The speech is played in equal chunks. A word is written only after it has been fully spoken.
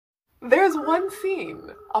There's one scene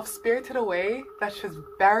of Spirited Away that's just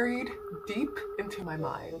buried deep into my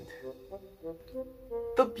mind.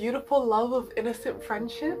 The beautiful love of innocent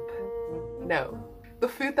friendship? No. The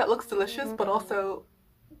food that looks delicious but also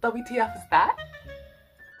WTF is that?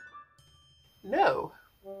 No.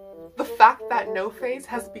 The fact that No Face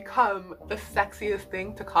has become the sexiest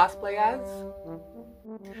thing to cosplay as?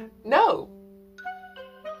 No.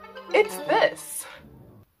 It's this.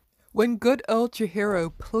 When good old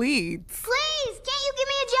Chihiro pleads, "Please, can't you give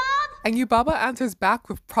me a job?" and Yubaba answers back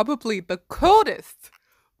with probably the coldest,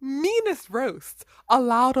 meanest roast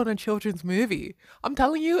allowed on a children's movie. I'm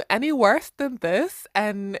telling you, any worse than this,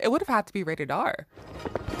 and it would have had to be rated R.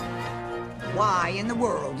 Why in the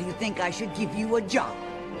world do you think I should give you a job?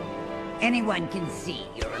 Anyone can see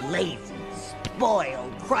you're a lazy,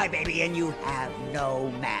 spoiled crybaby and you have no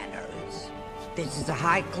manners. This is a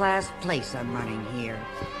high-class place I'm running here,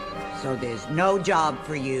 so there's no job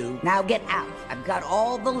for you. Now get out. I've got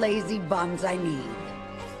all the lazy bums I need.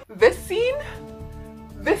 This scene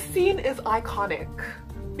is iconic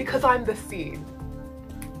because I'm the scene.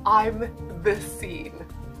 I'm this scene.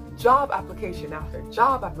 Job application after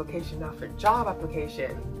job application after job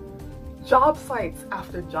application. Job sites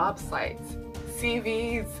after job sites.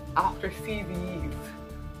 CVs after CVs.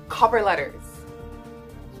 Cover letters.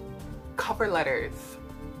 Cover letters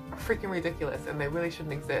are freaking ridiculous and they really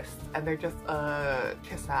shouldn't exist. And they're just a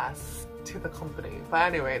kiss ass to the company. But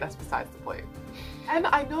anyway, that's besides the point. And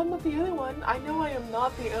I know I'm not the only one. I know I am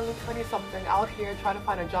not the only 20-something out here trying to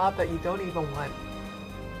find a job that you don't even want.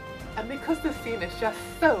 And because this scene is just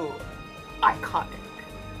so iconic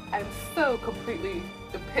and so completely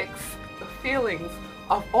depicts the feelings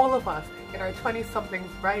of all of us in our 20-somethings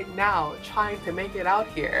right now trying to make it out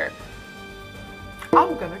here,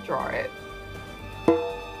 I'm gonna draw it.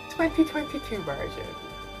 2022 version.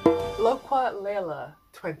 Loqua Layla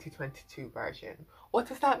 2022 version. What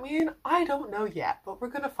does that mean? I don't know yet, but we're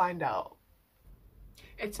gonna find out.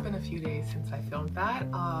 It's been a few days since I filmed that,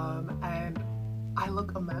 and I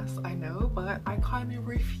look a mess, I know, but I kind of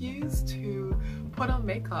refuse to put on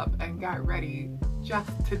makeup and get ready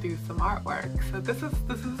just to do some artwork. So this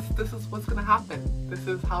is what's gonna happen. This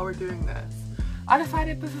is how we're doing this. I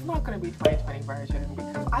decided this is not gonna be 2020 version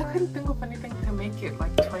because I couldn't think of anything to make it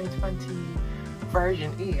like 2020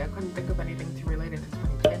 version E. I couldn't think of anything to relate it to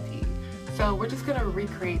 2020. So we're just gonna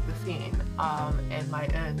recreate the scene in my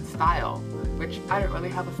own style, which I don't really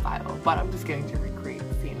have a style, but I'm just getting to recreate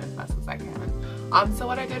the scene as best as I can. So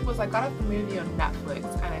what I did was I got out the movie on Netflix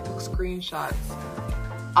and I took screenshots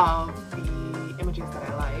of the images that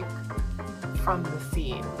I like from the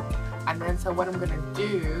scene. And then so what I'm gonna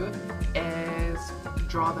do is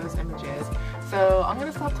draw those images. So I'm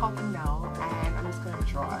gonna stop talking now and I'm just gonna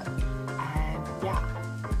draw it. And yeah.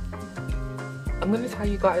 I'm gonna tell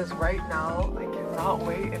you guys right now, I cannot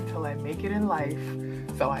wait until I make it in life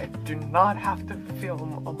so I do not have to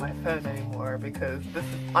film on my phone anymore, because this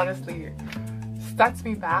is honestly sets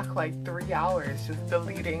me back like 3 hours just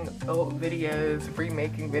deleting old videos,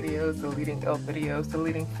 remaking videos, deleting old videos,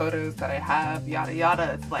 deleting photos that I have, yada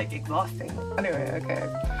yada. It's like exhausting. Anyway, okay.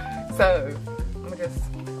 So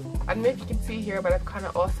I don't know if you can see here, but I've kind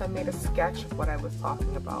of also made a sketch of what I was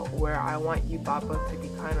talking about, where I want Yubaba to be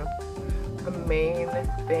kind of the main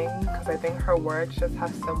thing, because I think her words just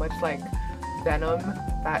have so much like venom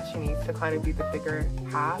that she needs to kind of be the bigger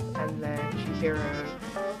half, and then Chihiro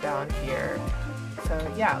down here. So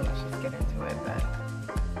yeah, let's just get into it then.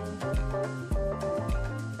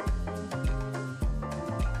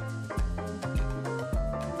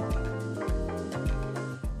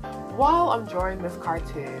 While I'm drawing this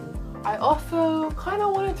cartoon, I also kind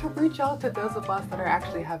of wanted to reach out to those of us that are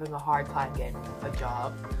actually having a hard time getting a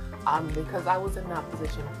job, because I was in that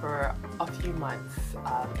position for a few months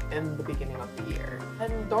in the beginning of the year.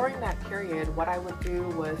 And during that period, what I would do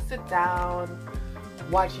was sit down,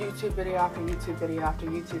 watch YouTube video after YouTube video after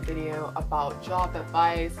YouTube video about job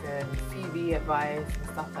advice and CV advice and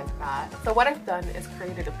stuff like that. So what I've done is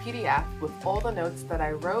created a PDF with all the notes that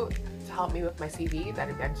I wrote to help me with my CV that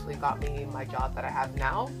eventually got me my job that I have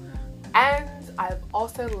now. And I've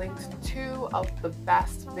also linked 2 of the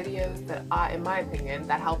best videos that in my opinion,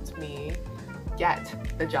 that helped me get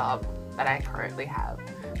the job that I currently have.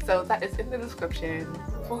 So that is in the description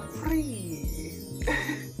for free.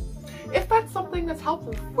 If that's something that's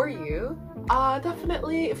helpful for you,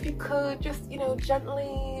 definitely if you could just, you know,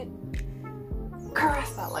 gently caress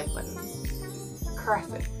that like button.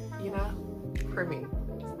 Caress it, you know, for me.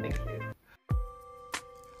 Thank you.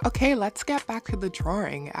 Okay, let's get back to the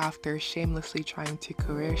drawing after shamelessly trying to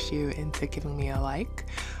coerce you into giving me a like.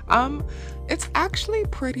 It's actually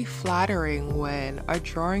pretty flattering when a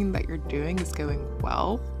drawing that you're doing is going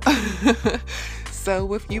well. So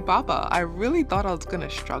with Yubaba, I really thought I was gonna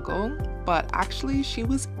struggle, but actually she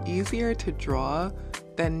was easier to draw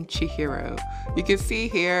than Chihiro. You can see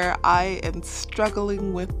here I am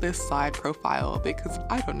struggling with this side profile because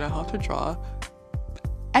I don't know how to draw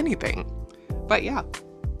anything. But yeah.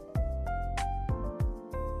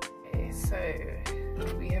 So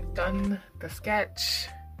we have done the sketch.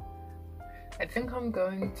 I think I'm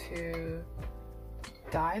going to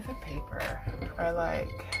dye the paper or like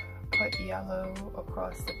put yellow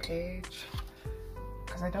across the page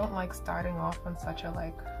because I don't like starting off on such a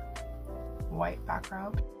like white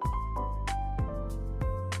background.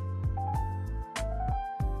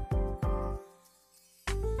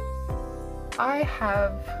 I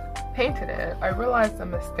have painted it. I realized a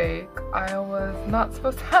mistake. I was not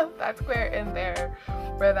supposed to have that square in there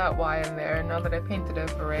or that Y in there. Now that I painted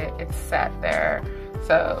over it, it's set there.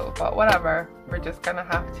 So, but whatever. We're just gonna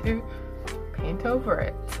have to paint over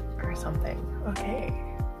it or something. Okay.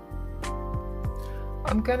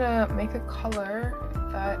 I'm gonna make a color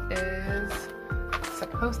that is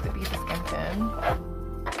supposed to be the skin tone.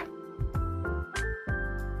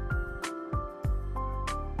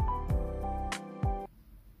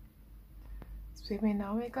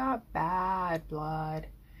 Now we got bad blood.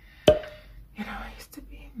 You know, I used to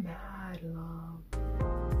be mad love.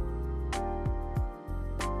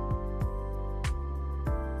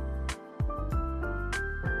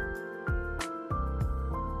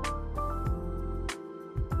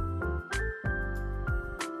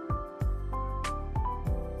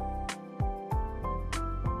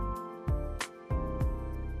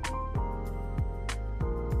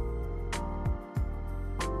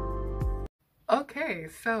 Okay,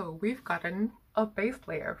 so we've gotten a base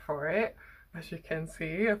layer for it. As you can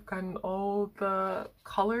see, I've gotten all the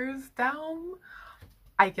colors down.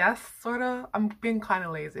 I guess, sorta. I'm being kind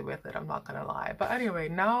of lazy with it, I'm not gonna lie. But anyway,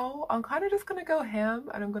 now I'm kind of just gonna go ham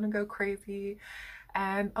and I'm gonna go crazy.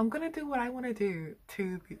 And I'm gonna do what I want to do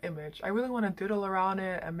to the image. I really want to doodle around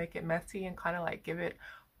it and make it messy and kind of like give it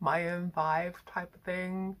my own vibe type of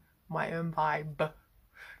thing. My own vibe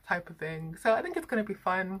type of thing. So I think it's gonna be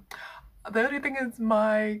fun. The only thing is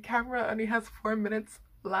my camera only has 4 minutes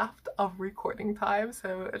left of recording time,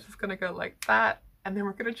 so it's just gonna go like that and then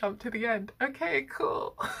we're gonna jump to the end. Okay,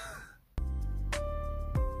 cool.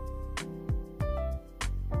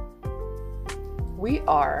 We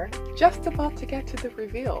are just about to get to the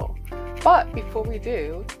reveal, but before we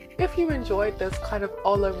do, if you enjoyed this kind of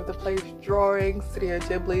all over the place drawing, Studio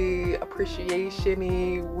Ghibli,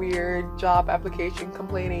 appreciation-y, weird job application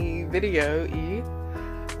complaining video-y,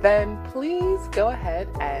 then please go ahead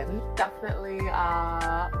and definitely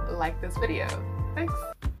like this video. Thanks.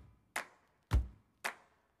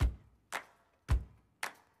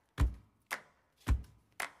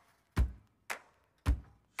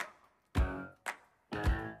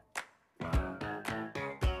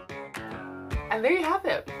 And there you have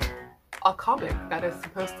it. A comic that is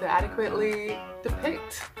supposed to adequately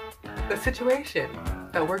depict the situation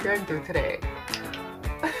that we're going through today.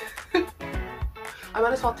 I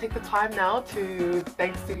might as well take the time now to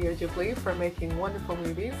thank Studio Ghibli for making wonderful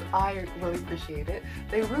movies. I really appreciate it.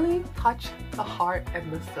 They really touch the heart and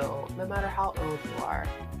the soul, no matter how old you are.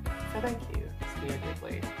 So thank you, Studio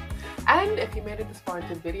Ghibli. And if you made it this far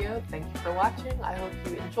into the video, thank you for watching. I hope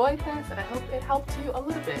you enjoyed this and I hope it helped you a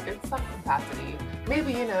little bit in some capacity.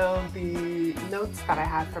 Maybe, you know, the notes that I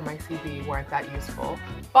had for my CV weren't that useful,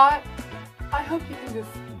 but I hope you can just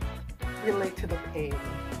relate to the pain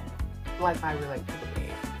like I relate to the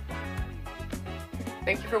pain.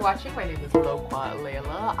 Thank you for watching. My name is Lokwa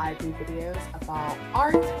Layla. I do videos about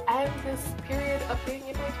art and this period of being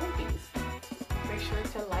in my 20s. Make sure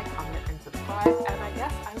to like, comment, and subscribe, and I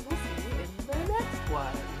guess I will see you in the next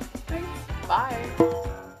one. Thanks. Bye.